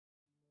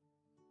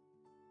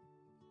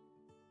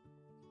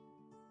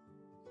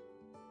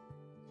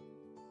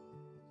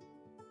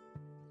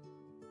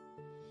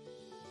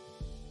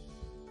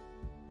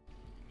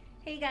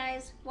Hey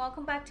guys,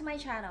 welcome back to my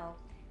channel.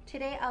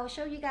 Today I'll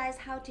show you guys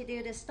how to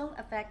do the stone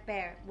effect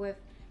bear with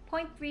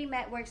 0.3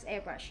 Matte-Works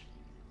airbrush.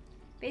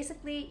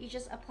 Basically, you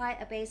just apply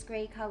a base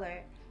gray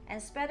color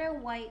and splatter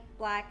white,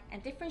 black,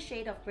 and different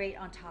shade of gray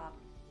on top.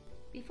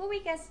 Before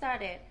we get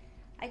started,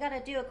 I gotta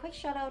do a quick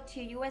shout out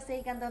to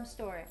USA Gundam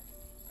Store.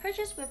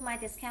 Purchase with my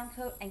discount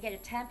code and get a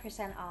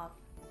 10% off.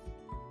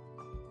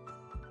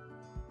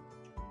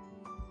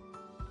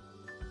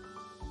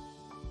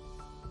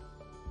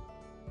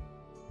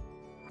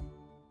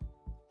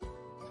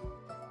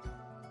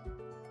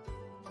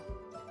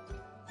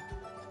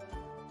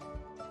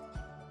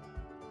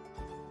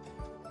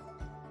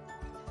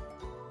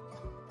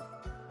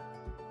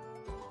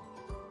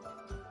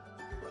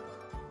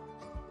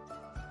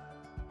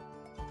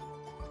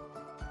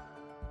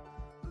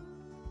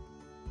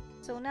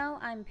 So now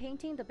I'm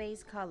painting the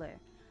base color.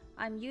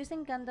 I'm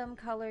using Gundam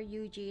Color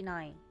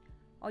UG9,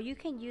 or you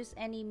can use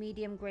any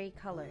medium gray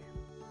color.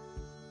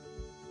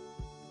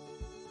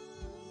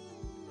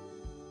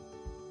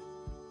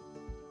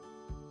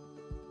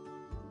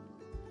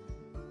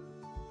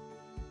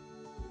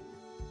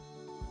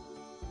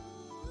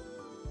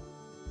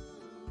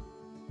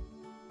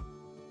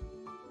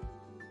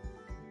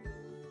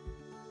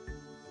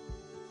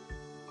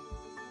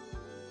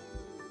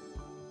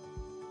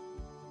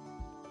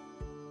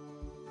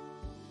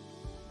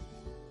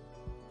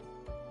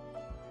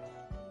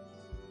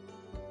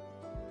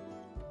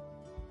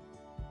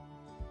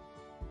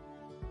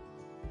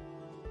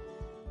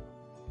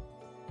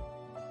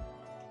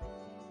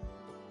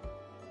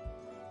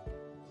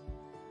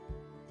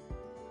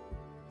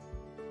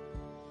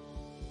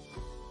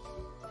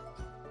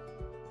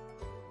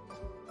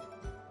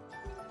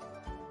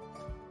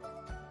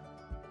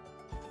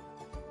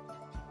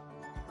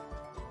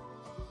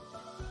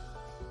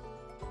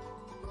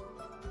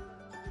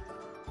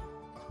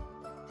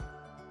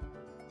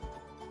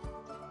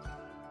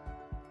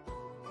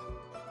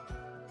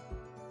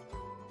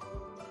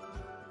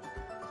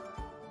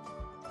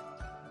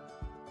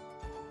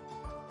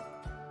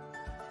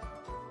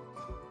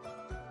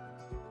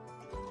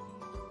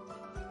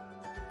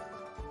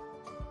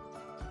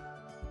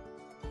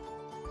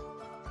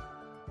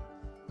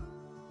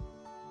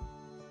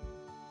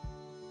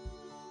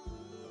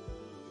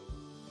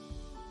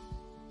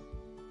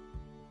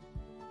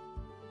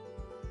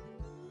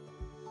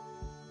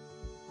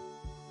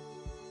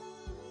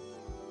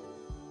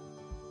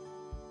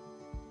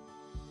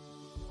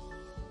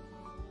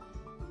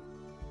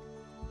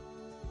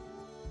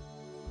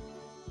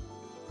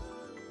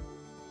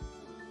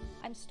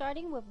 I'm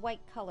starting with white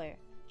color.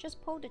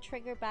 Just pull the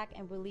trigger back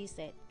and release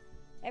it.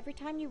 Every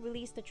time you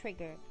release the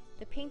trigger,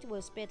 the paint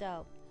will spit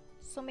out,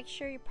 so make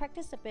sure you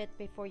practice a bit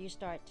before you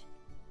start.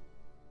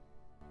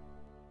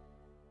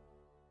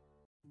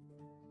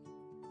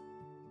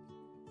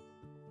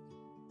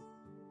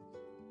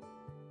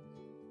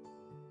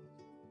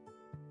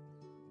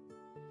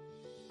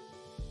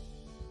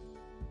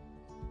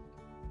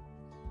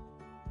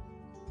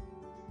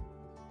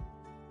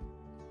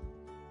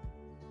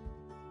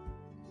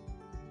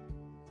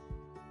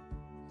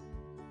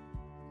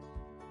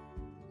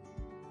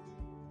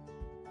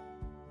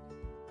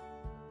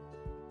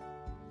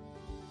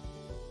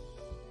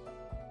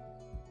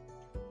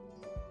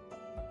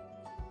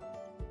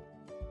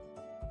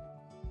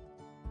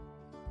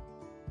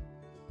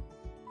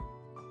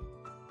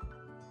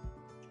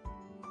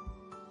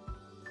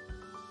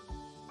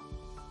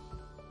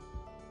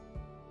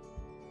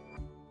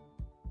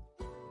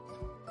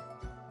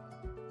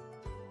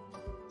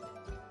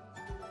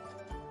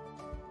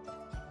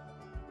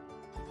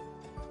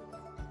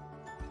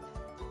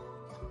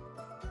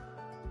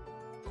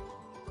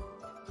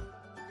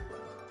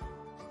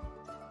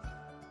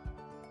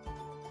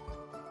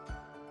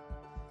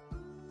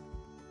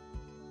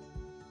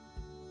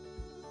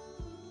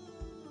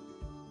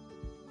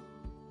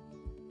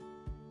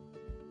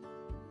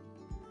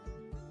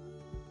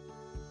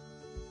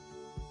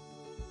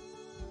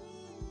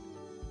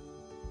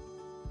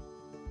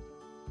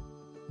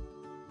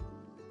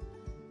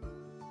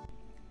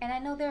 And I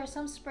know there are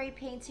some spray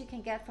paints you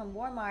can get from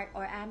Walmart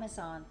or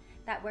Amazon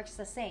that works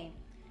the same.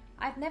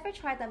 I've never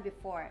tried them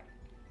before,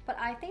 but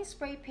I think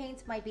spray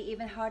paints might be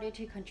even harder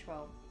to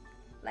control.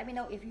 Let me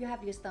know if you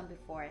have used them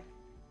before.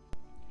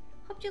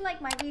 Hope you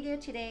liked my video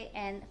today,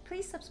 and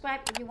please subscribe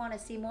if you want to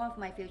see more of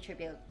my future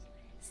builds.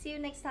 See you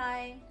next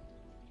time!